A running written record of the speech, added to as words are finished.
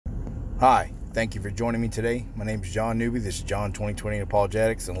Hi, thank you for joining me today. My name is John Newby. This is John 2020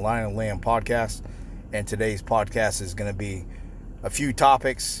 Apologetics and Lion and Lamb podcast. And today's podcast is going to be a few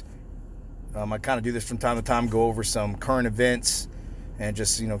topics. I kind of do this from time to time, go over some current events and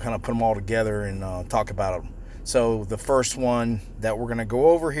just, kind of put them all together and talk about them. So the first one that we're going to go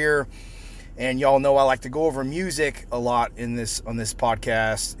over here, and y'all know I like to go over music a lot on this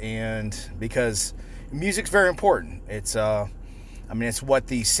podcast, and because music's very important. It's what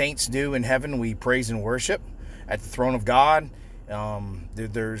the saints do in heaven. We praise and worship at the throne of God.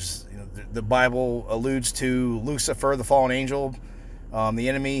 There's the Bible alludes to Lucifer, the fallen angel, the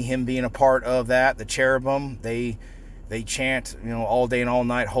enemy, him being a part of that. The cherubim, they chant, all day and all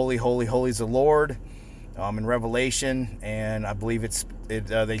night, holy, holy, holy is the Lord. In Revelation, and I believe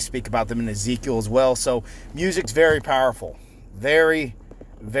they speak about them in Ezekiel as well. So music's very powerful, very,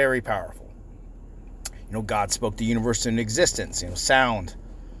 very powerful. God spoke the universe into existence. Sound.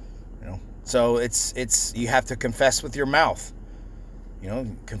 So it's you have to confess with your mouth.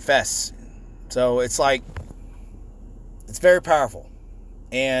 Confess. So it's very powerful,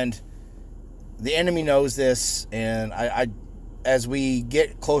 and the enemy knows this. And I as we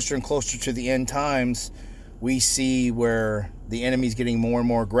get closer and closer to the end times, we see where the enemy's getting more and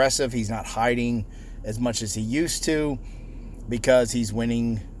more aggressive. He's not hiding as much as he used to, because he's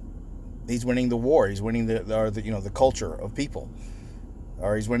winning. He's winning the war. He's winning the culture of people,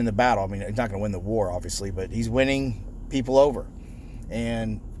 or he's winning the battle. I mean, he's not going to win the war, obviously, but he's winning people over,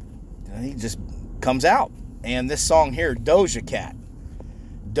 and he just comes out. And this song here, Doja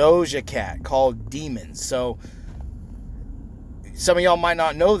Cat, called Demons. So some of y'all might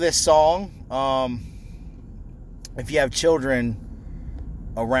not know this song. If you have children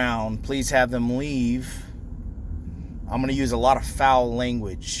around, please have them leave. I'm going to use a lot of foul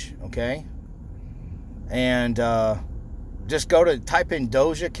language, okay? And just type in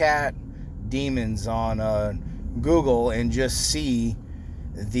Doja Cat Demons on Google and just see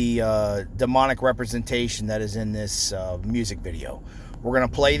the demonic representation that is in this music video. We're going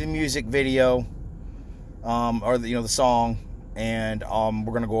to play the music video, or the song, and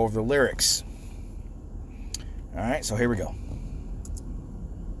we're going to go over the lyrics. All right, so here we go.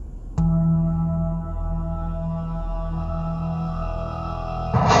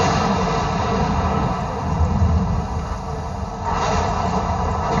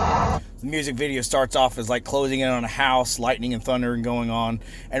 The music video starts off as closing in on a house, lightning and thunder going on.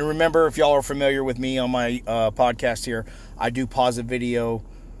 And remember, if y'all are familiar with me on my podcast here, I do pause the video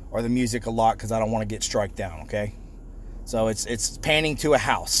or the music a lot because I don't want to get strike down, okay? So it's panning to a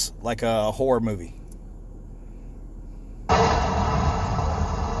house, like a horror movie.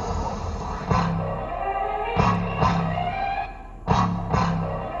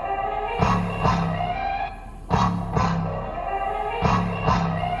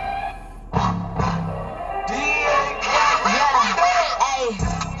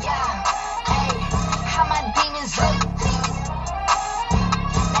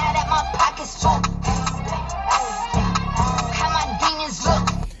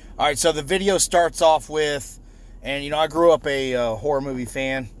 All right, so the video starts off with, and I grew up a horror movie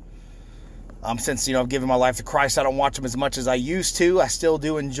fan. Since I've given my life to Christ, I don't watch them as much as I used to. I still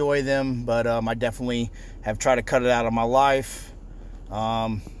do enjoy them, but I definitely have tried to cut it out of my life.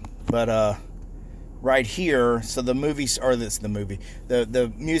 But right here, so the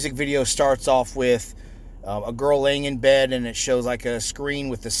music video starts off with a girl laying in bed, and it shows like a screen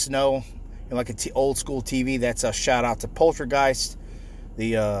with the snow, like old school TV. That's a shout out to Poltergeist,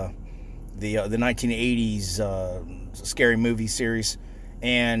 the 1980s scary movie series,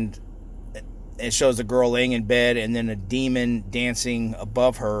 and it shows a girl laying in bed and then a demon dancing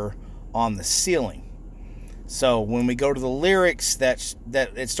above her on the ceiling. So when we go to the lyrics that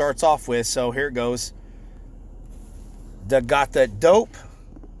it starts off with, so here it goes. Got that dope.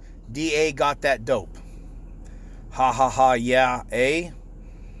 DA got that dope. Ha ha ha, yeah, eh?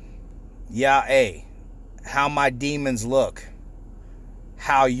 Yeah, eh? How my demons look.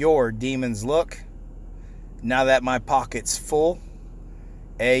 How your demons look. Now that my pocket's full.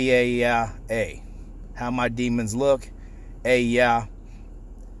 Yeah. How my demons look. Yeah.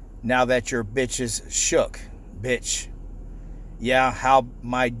 Now that your bitches shook. Bitch. Yeah, how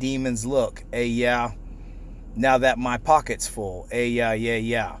my demons look. Yeah. Now that my pocket's full.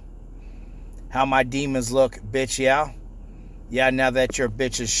 Yeah. How my demons look. Bitch, yeah. Yeah, now that your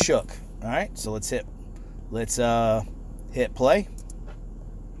bitches shook. Alright, so let's hit play.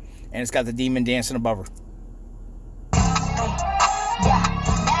 And it's got the demon dancing above her.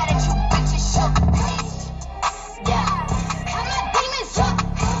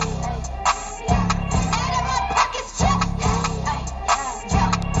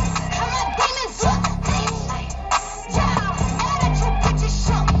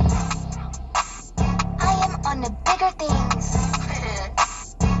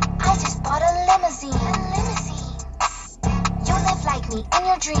 me in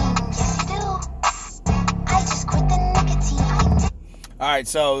your dreams. Yes, you do. I just quit the nicotine. All right,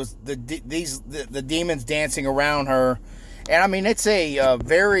 so the demons dancing around her, and I mean it's a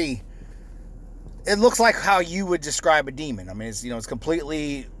very. It looks like how you would describe a demon. I mean, it's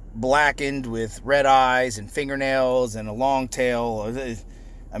completely blackened with red eyes and fingernails and a long tail.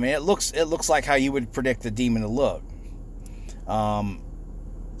 I mean, it looks like how you would predict a demon to look.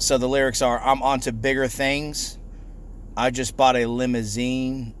 So the lyrics are, I'm on to bigger things. I just bought a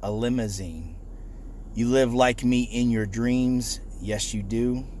limousine. You live like me in your dreams. Yes, you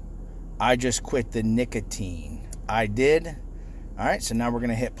do. I just quit the nicotine. I did. All right, so now we're going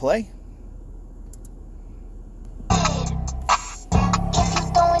to hit play. If you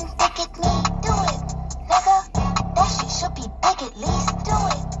throwing dick at me, do it, nigga. That shit should be big at least. Do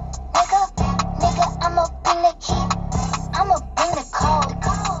it, nigga. I'ma bring the heat. I'ma bring the cold.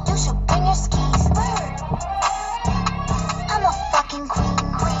 You should bring your skis. I'm a fucking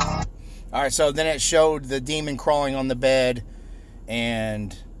queen. All right, so then it showed the demon crawling on the bed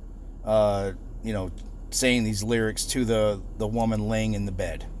and, saying these lyrics to the woman laying in the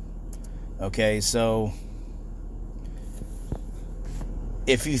bed. Okay, so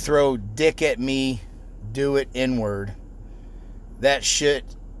if you throw dick at me, do it inward. That shit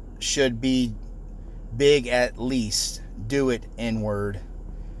should be big at least. Do it inward.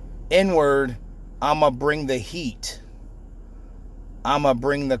 Inward, I'ma bring the heat. I'ma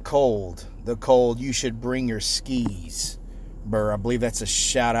bring the cold. The cold, you should bring your skis. Burr, I believe that's a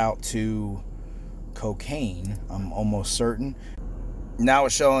shout out to cocaine. I'm almost certain. Now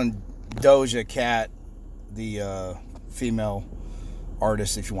it's showing Doja Cat, the female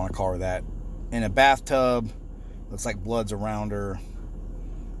artist, if you want to call her that, in a bathtub. Looks like blood's around her.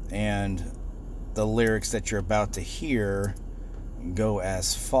 And the lyrics that you're about to hear go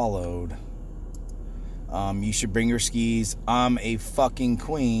as followed. You should bring your skis. I'm a fucking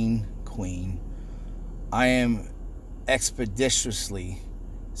queen. I am expeditiously.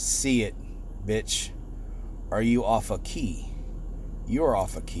 See it, bitch. Are you off a key? You're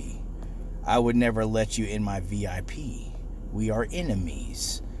off a key. I would never let you in my VIP. We are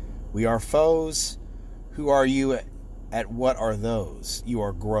enemies. We are foes. Who are you at what are those? You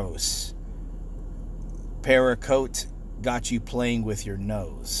are gross. Paracoat got you playing with your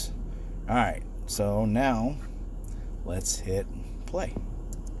nose. Alright, so now let's hit play.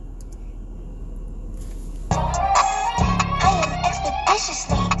 I am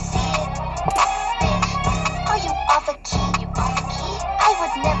expeditiously. See it, bitch. Are you off a key? I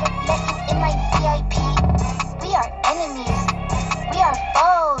would never let you in my VIP. We are enemies. We are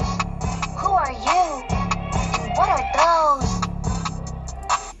foes. Who are you? And what are those?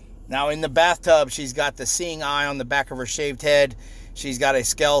 Now in the bathtub, she's got the seeing eye on the back of her shaved head. She's got a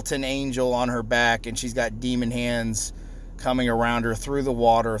skeleton angel on her back, and she's got demon hands coming around her through the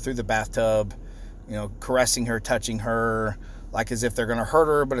water, through the bathtub, caressing her, touching her, like as if they're going to hurt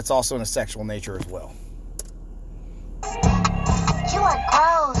her, but it's also in a sexual nature as well. You are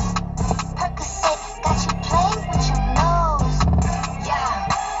gross. Percocet got you playing with your nose.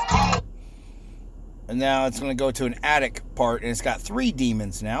 Yeah. And now it's going to go to an attic part, and it's got 3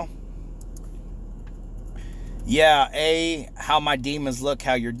 demons now. Yeah, how my demons look,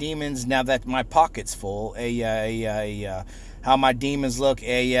 how your demons, now that my pocket's full. How my demons look,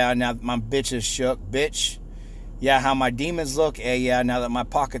 now that my bitch is shook, bitch. Yeah, how my demons look, now that my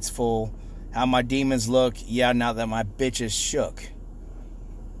pocket's full. How my demons look, now that my bitch is shook.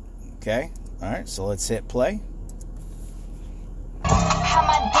 Okay, alright, so let's hit play. How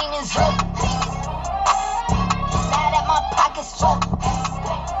my demons look, now that my pocket's full.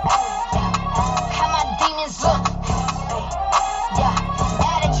 How my demons look,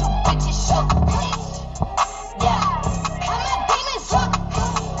 now that you bitches shook.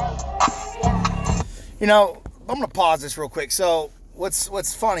 I'm going to pause this real quick. So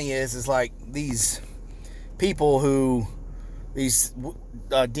what's funny is like these people who, these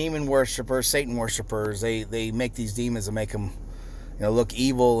demon worshipers, Satan worshipers, they make these demons and make them, look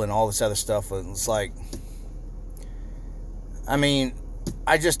evil and all this other stuff. And it's like, I mean,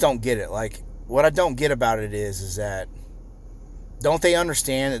 I just don't get it. Like, what I don't get about it is that, don't they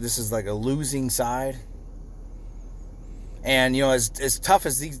understand that this is like a losing side? And, as tough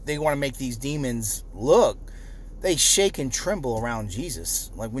as they want to make these demons look, they shake and tremble around Jesus.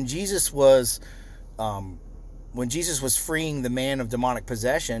 Like when Jesus was freeing the man of demonic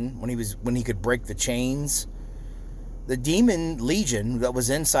possession, when he could break the chains, the demon legion that was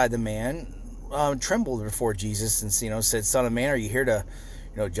inside the man trembled before Jesus and said, "Son of man, are you here to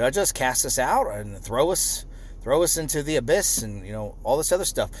judge us, cast us out, and throw us into the abyss," and all this other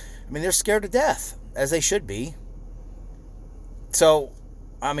stuff. I mean, they're scared to death, as they should be. So,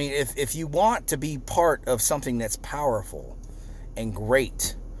 I mean, if you want to be part of something that's powerful and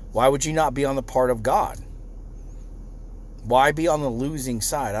great, why would you not be on the part of God? Why be on the losing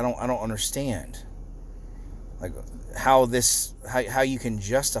side? I don't understand. Like how you can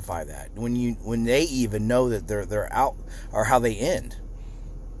justify that when they even know that they're out, or how they end.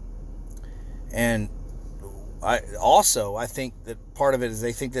 And I think that part of it is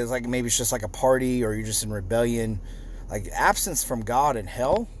they think that it's like maybe it's just like a party, or you're just in rebellion. Like absence from God and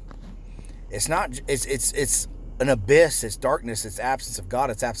hell, it's not. It's an abyss. It's darkness. It's absence of God.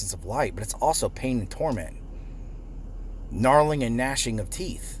 It's absence of light. But it's also pain and torment, gnarling and gnashing of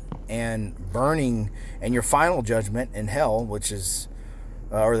teeth, and burning. And your final judgment in hell, which is,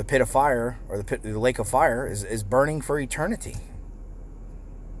 or the pit of fire, or the lake of fire, is burning for eternity.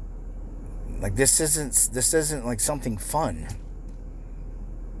 Like this isn't like something fun.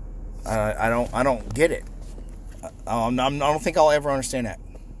 I don't get it. I don't think I'll ever understand that.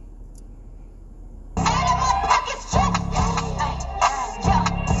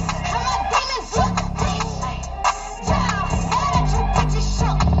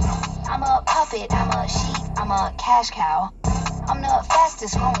 I'm a puppet, I'm a sheep, I'm a cash cow. I'm the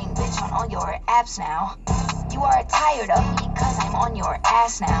fastest growing bitch on all your apps now. You are tired of me cause I'm on your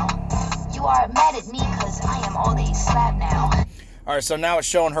ass now. You are mad at me cause I am all they slap now. All right, so now it's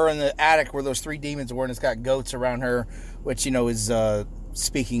showing her in the attic where those 3 demons were, and it's got goats around her, which, is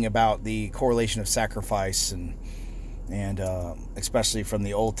speaking about the correlation of sacrifice, and especially from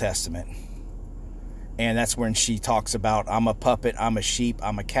the Old Testament. And that's when she talks about, I'm a puppet, I'm a sheep,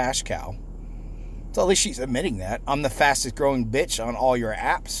 I'm a cash cow. So at least she's admitting that. I'm the fastest growing bitch on all your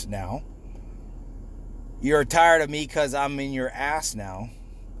apps now. You're tired of me because I'm in your ass now.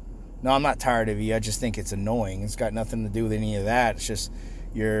 No, I'm not tired of you. I just think it's annoying. It's got nothing to do with any of that. It's just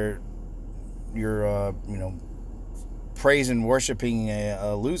you're praising and worshiping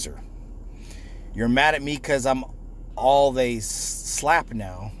a loser. You're mad at me because I'm all they slap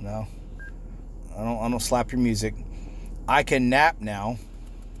now. No, I don't slap your music. I can nap now.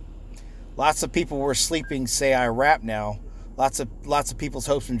 Lots of people were sleeping say I rap now. Lots of people's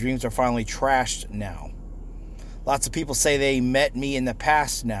hopes and dreams are finally trashed now. Lots of people say they met me in the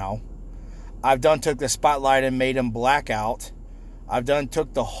past now. I've done took the spotlight and made him black out. I've done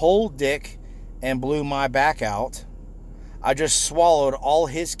took the whole dick and blew my back out. I just swallowed all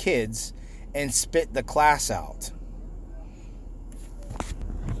his kids and spit the class out.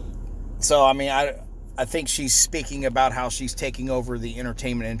 So, I mean, I think she's speaking about how she's taking over the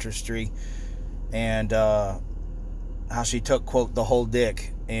entertainment industry, and how she took, quote, the whole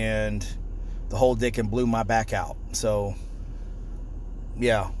dick and blew my back out. So,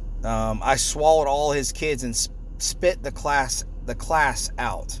 yeah. I swallowed all his kids and spit the class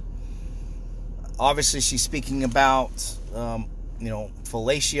out. Obviously, she's speaking about,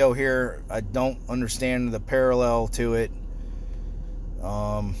 fellatio here. I don't understand the parallel to it.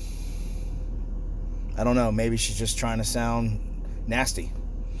 I don't know. Maybe she's just trying to sound nasty.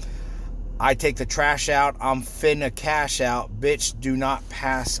 I take the trash out. I'm finna cash out. Bitch, do not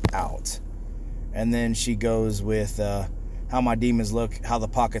pass out. And then she goes with, how my demons look, how the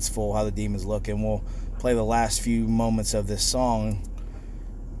pocket's full, how the demons look. And we'll play the last few moments of this song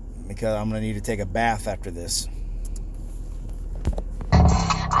because I'm going to need to take a bath after this.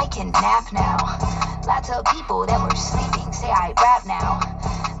 I can nap now. Lots of people that were sleeping say I rap now.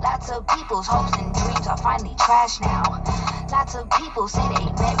 Lots of people's hopes and dreams are finally trashed now. Lots of people say they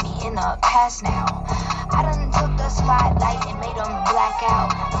met me in the past now. I done took the spotlight and made them black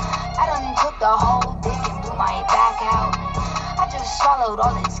out. I done took the whole dick and blew my back out. I just swallowed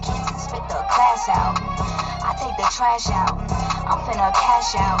all his kids and spit the class out. I take the trash out. I'm finna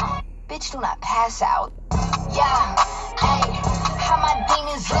cash out. Bitch, do not pass out. Yeah, hey, how my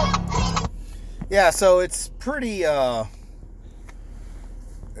demons look. Yeah, so it's pretty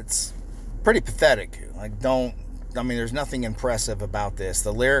pathetic. There's nothing impressive about this.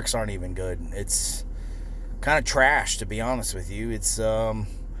 The lyrics aren't even good. It's kind of trash, to be honest with you. It's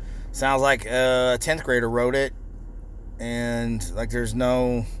sounds like a 10th grader wrote it, and like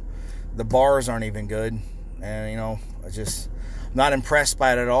the bars aren't even good, and I just not impressed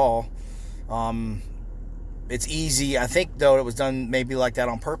by it at all. It's easy. I think, though, it was done maybe like that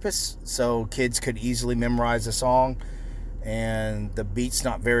on purpose, so kids could easily memorize the song, and the beat's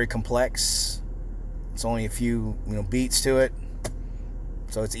not very complex. It's only a few beats to it,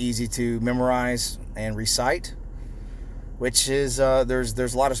 so it's easy to memorize and recite, which is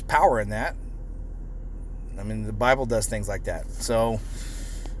there's a lot of power in that. I mean, the Bible does things like that. So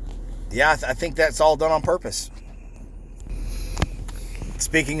yeah, I think that's all done on purpose.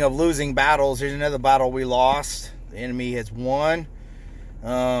 Speaking of losing battles, here's another battle we lost. The enemy has won.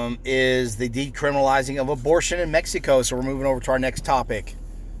 Is the decriminalizing of abortion in Mexico. So we're moving over to our next topic.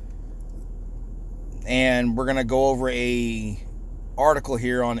 And we're going to go over a article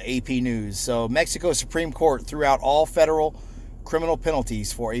here on AP News. So Mexico Supreme Court threw out all federal criminal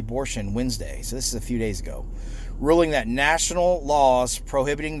penalties for abortion Wednesday. So this is a few days ago. Ruling that national laws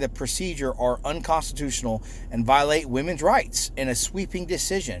prohibiting the procedure are unconstitutional and violate women's rights in a sweeping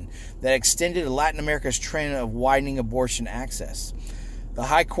decision that extended Latin America's trend of widening abortion access. The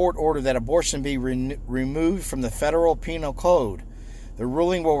High Court ordered that abortion be removed from the federal penal code. The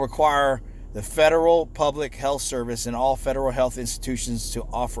ruling will require the Federal Public Health Service and all federal health institutions to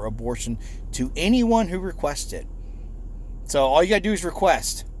offer abortion to anyone who requests it. So all you got to do is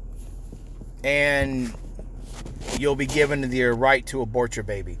request, and you'll be given the right to abort your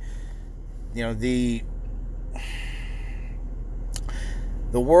baby. You know, the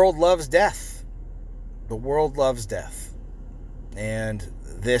world loves death. The world loves death. And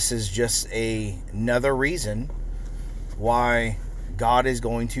this is just another reason why God is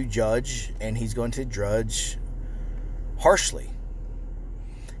going to judge, and he's going to judge harshly.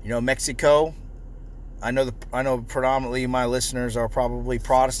 You know, Mexico, I know predominantly my listeners are probably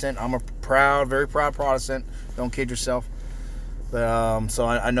Protestant. I'm a very proud Protestant. Don't kid yourself. But so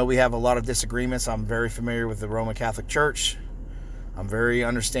I know we have a lot of disagreements. I'm very familiar with the Roman Catholic Church. I'm very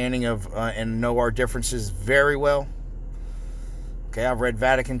understanding of and know our differences very well. Okay, I've read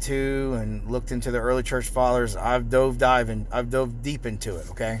Vatican II and looked into the early church fathers. I've dove deep into it.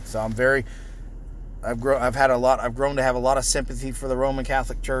 Okay, so I've grown to have a lot of sympathy for the Roman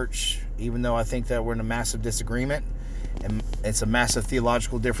Catholic Church, even though I think that we're in a massive disagreement, and it's a massive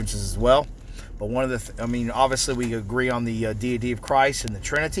theological differences as well. But one of the, obviously we agree on the deity of Christ and the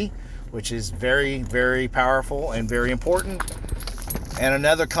Trinity, which is very, very powerful and very important. And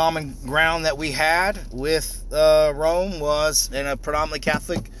another common ground that we had with Rome was, in a predominantly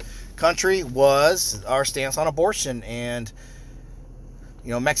Catholic country, was our stance on abortion. And,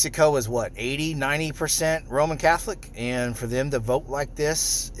 you know, Mexico is what, 80, 90% Roman Catholic? And for them to vote like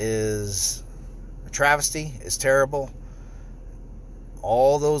this is a travesty, is terrible.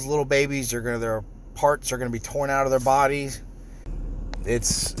 All those little babies, their parts are going to be torn out of their bodies.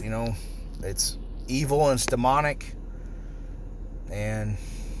 It's, you know, it's evil and it's demonic. And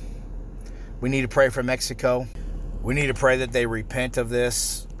we need to pray for Mexico. We need to pray that they repent of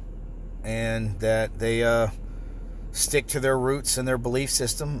this and that they stick to their roots and their belief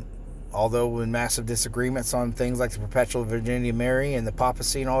system. Although in massive disagreements on things like the perpetual virginity of Mary and the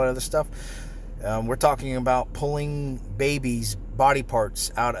papacy and all that other stuff, we're talking about pulling babies' body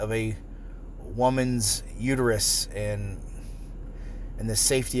parts out of a woman's uterus and the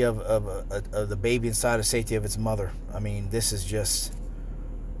safety of the baby inside, the safety of its mother. I mean, this is just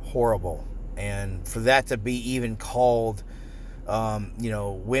horrible. And for that to be even called,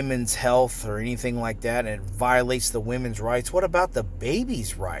 women's health or anything like that, and it violates the women's rights. What about the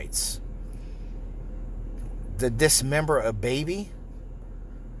baby's rights? To dismember a baby?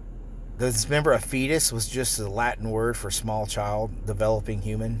 To dismember a fetus was just a Latin word for small child, developing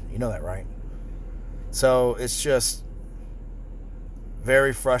human. You know that, right? So it's just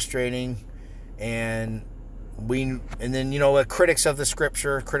very frustrating. And then, critics of the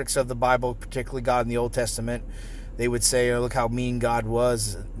scripture, critics of the Bible, particularly God in the Old Testament, they would say, oh, look how mean God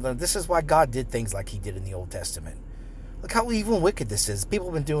was. This is why God did things like he did in the Old Testament. Look how evil and wicked this is. People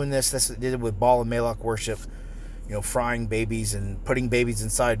have been doing this. They did it with Baal and Moloch worship, frying babies and putting babies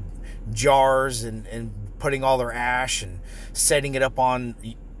inside jars and putting all their ash and setting it up on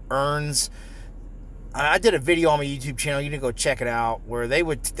urns. I did a video on my YouTube channel. You can go check it out, where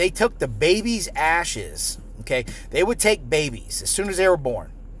they took the baby's ashes. Okay, they would take babies as soon as they were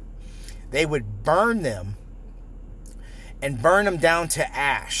born. They would burn them and burn them down to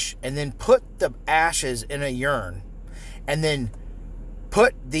ash, and then put the ashes in a urn, and then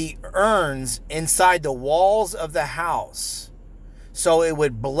put the urns inside the walls of the house, so it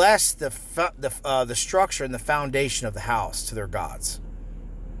would bless the structure and the foundation of the house to their gods.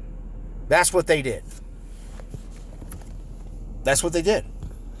 That's what they did. That's what they did.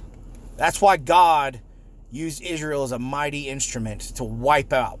 That's why God used Israel as a mighty instrument to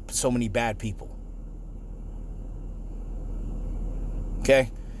wipe out so many bad people.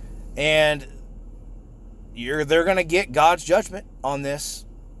 Okay? And they're going to get God's judgment on this.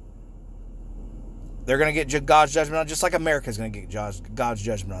 They're going to get God's judgment on, just like America's going to get God's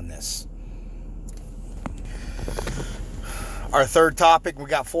judgment on this. Our third topic, we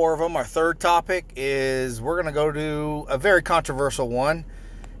got 4 of them. Our third topic is we're going to go to a very controversial one.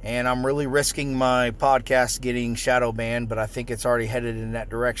 And I'm really risking my podcast getting shadow banned, but I think it's already headed in that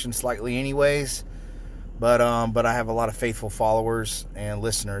direction slightly anyways. but I have a lot of faithful followers and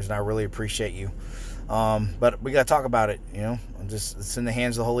listeners, and I really appreciate you. But we got to talk about it. It's in the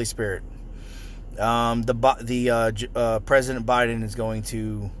hands of the Holy Spirit. President Biden is going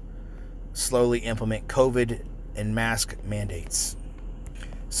to slowly implement COVID and mask mandates.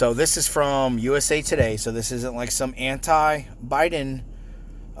 So this is from USA Today. So this isn't like some anti-Biden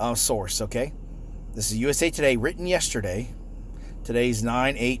source, okay? This is USA Today, written yesterday. Today's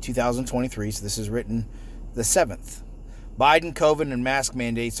 9/8/2023, so this is written the 7th. Biden, COVID, and mask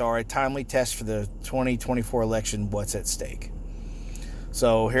mandates are a timely test for the 2024 election. What's at stake?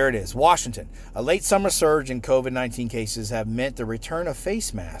 So here it is. Washington. A late summer surge in COVID-19 cases have meant the return of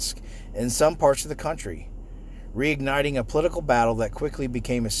face masks in some parts of the country, reigniting a political battle that quickly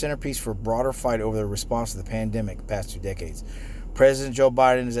became a centerpiece for a broader fight over the response to the pandemic the past 2 decades. President Joe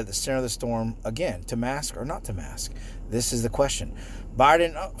Biden is at the center of the storm again, to mask or not to mask. This is the question.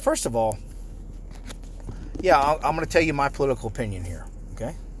 Biden, first of all, I'm going to tell you my political opinion here,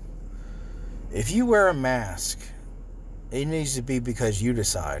 okay? If you wear a mask, it needs to be because you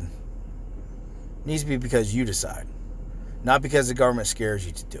decide. It needs to be because you decide. Not because the government scares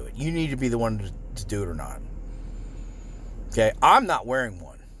you to do it. You need to be the one to do it or not. Okay, I'm not wearing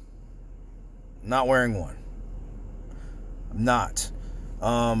one. Not wearing one. I'm not.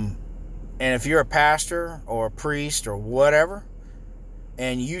 And if you're a pastor or a priest or whatever,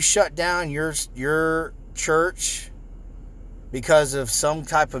 and you shut down your church because of some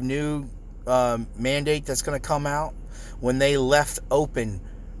type of new mandate that's going to come out, when they left open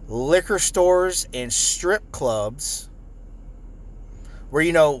liquor stores and strip clubs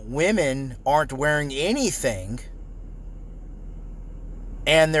where, women aren't wearing anything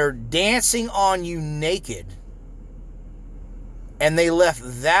and they're dancing on you naked, and they left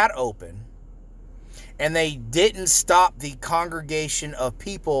that open, and they didn't stop the congregation of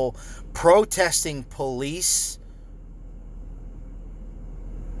people protesting police,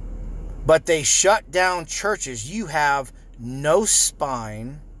 but they shut down churches. You have no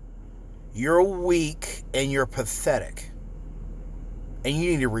spine, you're weak, and you're pathetic. And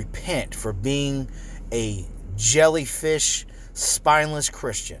you need to repent for being a jellyfish, spineless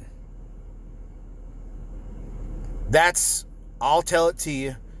Christian. I'll tell it to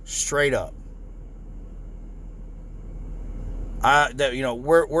you straight up.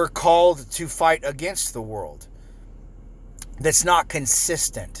 We're called to fight against the world that's not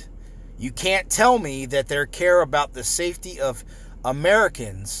consistent. You can't tell me that they care about the safety of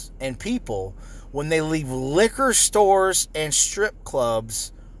Americans and people when they leave liquor stores and strip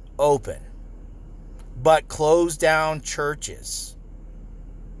clubs open, but close down churches.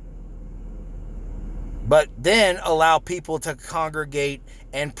 But then allow people to congregate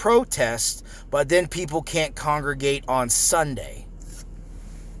and protest, but then people can't congregate on Sunday.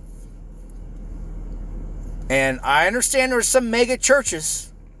 And I understand there's some mega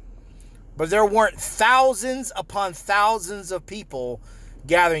churches, but there weren't thousands upon thousands of people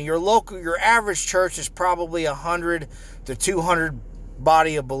gathering. Your average church is probably 100 to 200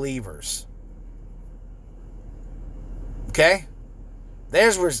 body of believers. Okay?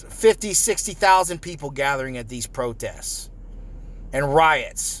 Theirs was 50, 60,000 people gathering at these protests and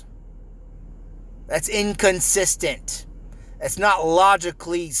riots. That's inconsistent. That's not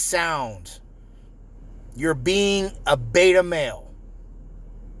logically sound. You're being a beta male.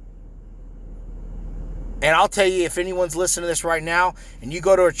 And I'll tell you, if anyone's listening to this right now and you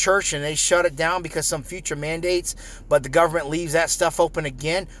go to a church and they shut it down because some future mandates, but the government leaves that stuff open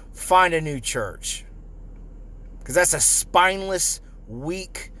again, find a new church. Because that's a spineless,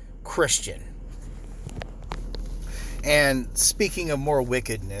 weak Christian. And speaking of more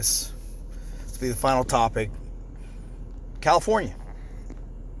wickedness, let's be the final topic. California.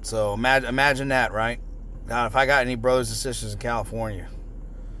 So imagine that, right? God, if I got any brothers and sisters in California,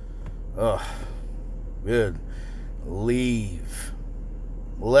 good. Leave.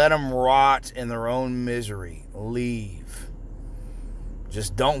 Let them rot in their own misery. Leave.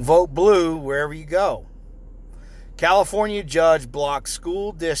 Just don't vote blue wherever you go. California judge blocks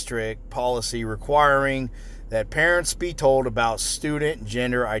school district policy requiring that parents be told about student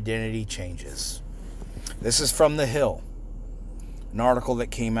gender identity changes. This is from The Hill, an article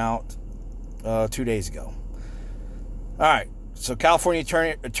that came out 2 days ago. All right, so California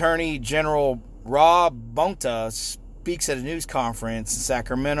Attorney General Rob Bonta speaks at a news conference in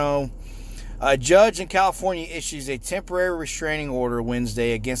Sacramento. A judge in California issues a temporary restraining order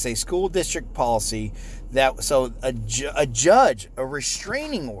Wednesday against a school district policy a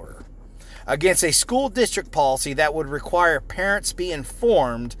restraining order against a school district policy that would require parents be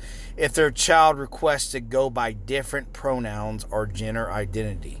informed if their child requests to go by different pronouns or gender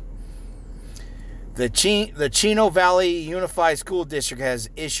identity. The Chino Valley Unified School District has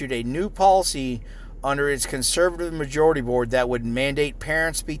issued a new policy under its conservative majority board that would mandate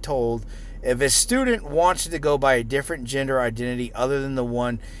parents be told if a student wants to go by a different gender identity other than the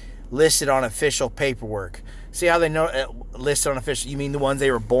one listed on official paperwork. See how they know listed on official? You mean the ones they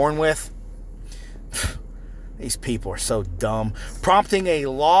were born with? These people are so dumb. Prompting a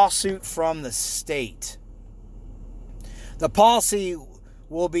lawsuit from the state. The policy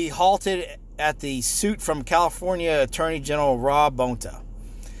will be halted at the suit from California Attorney General Rob Bonta.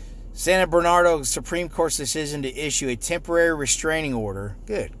 Santa Bernardo Supreme Court's decision to issue a temporary restraining order,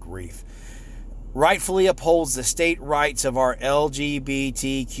 good grief, rightfully upholds the state rights of our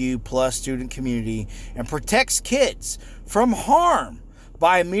LGBTQ plus student community and protects kids from harm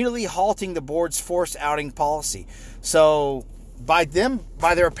by immediately halting the board's forced outing policy. So by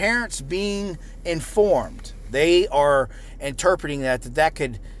their parents being informed, they are interpreting that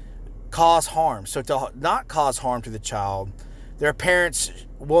could cause harm. So to not cause harm to the child, their parents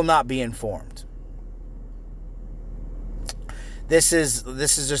will not be informed. This is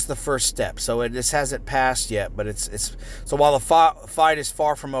just the first step. So this hasn't passed yet, but it's so while the fight is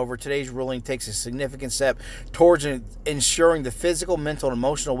far from over, today's ruling takes a significant step towards ensuring the physical, mental, and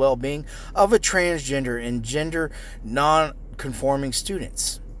emotional well-being of a transgender and gender non-conforming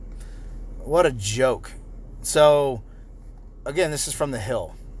students. What a joke. So again, this is from The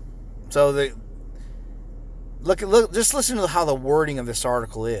Hill. So just listen to how the wording of this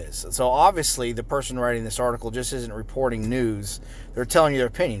article is. So obviously the person writing this article just isn't reporting news. They're telling you their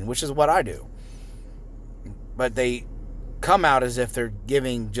opinion, which is what I do. But they come out as if they're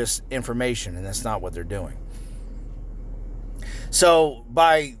giving just information, and that's not what they're doing. So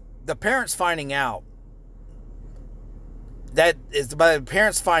by the parents finding out, that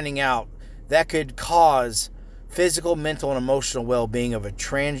could cause physical, mental, and emotional well-being of a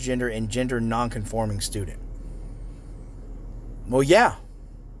transgender and gender non-conforming student. Well, yeah,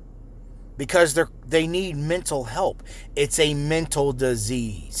 because they need mental help. It's a mental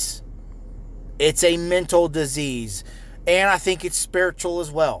disease. It's a mental disease, and I think it's spiritual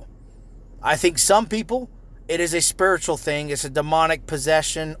as well. I think some people, it is a spiritual thing. It's a demonic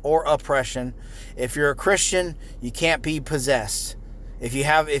possession or oppression. If you're a Christian, you can't be possessed. If you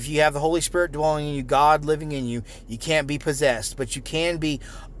have the Holy Spirit dwelling in you, God living in you, you can't be possessed, but you can be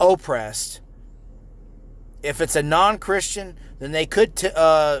oppressed. If it's a non-Christian, then they could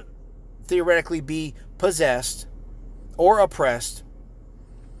theoretically be possessed or oppressed,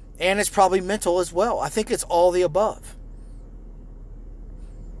 and it's probably mental as well. I think it's all the above.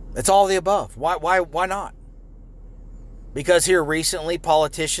 It's all the above. Why not? Because here recently,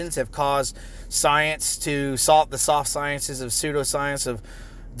 politicians have caused science to the soft sciences of pseudoscience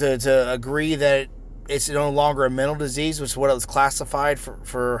to agree that it's no longer a mental disease, which is what it was classified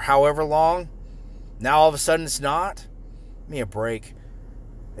for however long. Now all of a sudden it's not. Give me a break.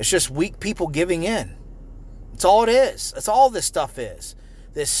 It's just weak people giving in. That's all it is. That's all this stuff is.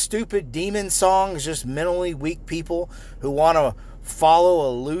 This stupid demon song is just mentally weak people who want to follow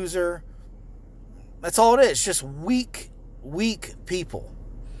a loser. That's all it is. It's just weak people.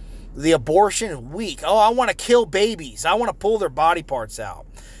 The abortion is weak. Oh, I want to kill babies. I want to pull their body parts out.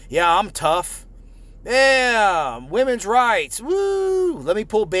 Yeah, I'm tough. Yeah, women's rights. Woo! Let me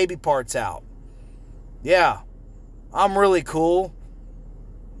pull baby parts out. Yeah, I'm really cool.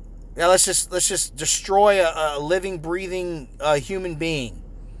 Yeah, let's just destroy a living, breathing human being.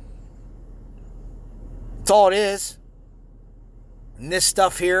 That's all it is. And this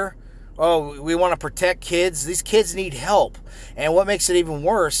stuff here, oh, we want to protect kids. These kids need help. And what makes it even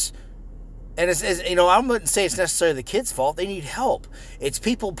worse, and I wouldn't say it's necessarily the kids' fault. They need help. It's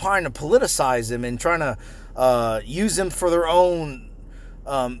people trying to politicize them and trying to use them for their own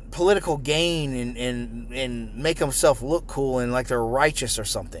political gain and make themselves look cool and like they're righteous or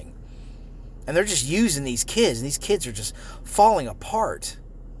something. And they're just using these kids, and these kids are just falling apart.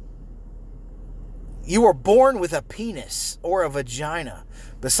 You were born with a penis or a vagina,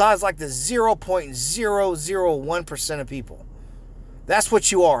 besides like the 0.001% of people. That's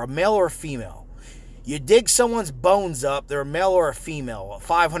what you are, a male or a female. You dig someone's bones up, they're a male or a female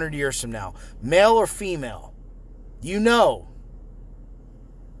 500 years from now. Male or female. You know.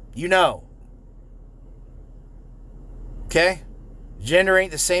 Okay? Gender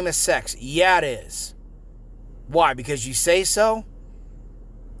ain't the same as sex. Yeah, it is. Why? Because you say so?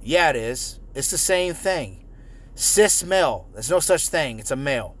 Yeah, it is. It's the same thing. Cis male, there's no such thing. It's a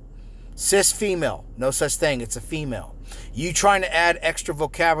male. Cis female, no such thing. It's a female. You trying to add extra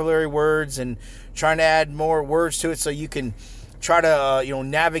vocabulary words and trying to add more words to it so you can try to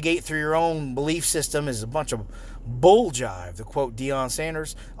navigate through your own belief system is a bunch of bull jive, to quote Deion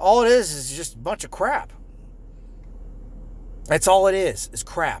Sanders. All it is just a bunch of crap. That's all it is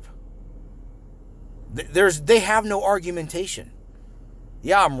crap. They have no argumentation.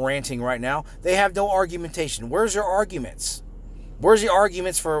 Yeah, I'm ranting right now. They have no argumentation. Where's your arguments? Where's the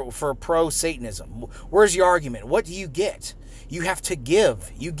arguments for pro-Satanism? Where's the argument? What do you get? You have to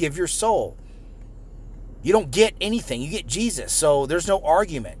give. You give your soul. You don't get anything. You get Jesus. So there's no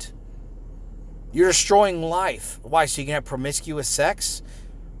argument. You're destroying life. Why? So you can have promiscuous sex?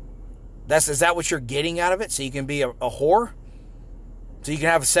 Is that what you're getting out of it? So you can be a whore? So you can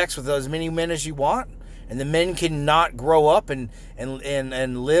have sex with as many men as you want? And the men cannot grow up and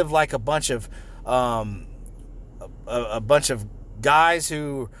live like a bunch of guys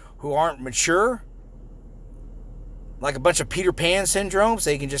who aren't mature? Like a bunch of Peter Pan syndrome, so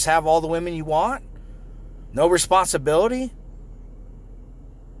you can just have all the women you want? No responsibility?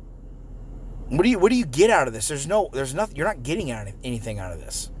 What do you get out of this? There's nothing. You're not getting anything out of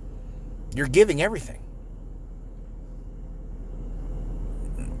this. You're giving everything.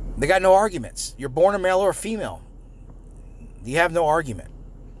 They got no arguments. You're born a male or a female. You have no argument.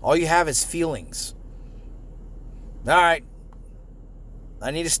 All you have is feelings. All right.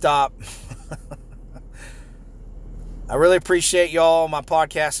 I need to stop. I really appreciate y'all. My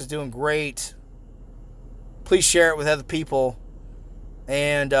podcast is doing great. Please share it with other people.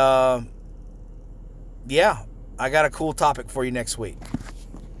 And, yeah, I got a cool topic for you next week.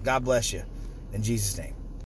 God bless you. In Jesus' name.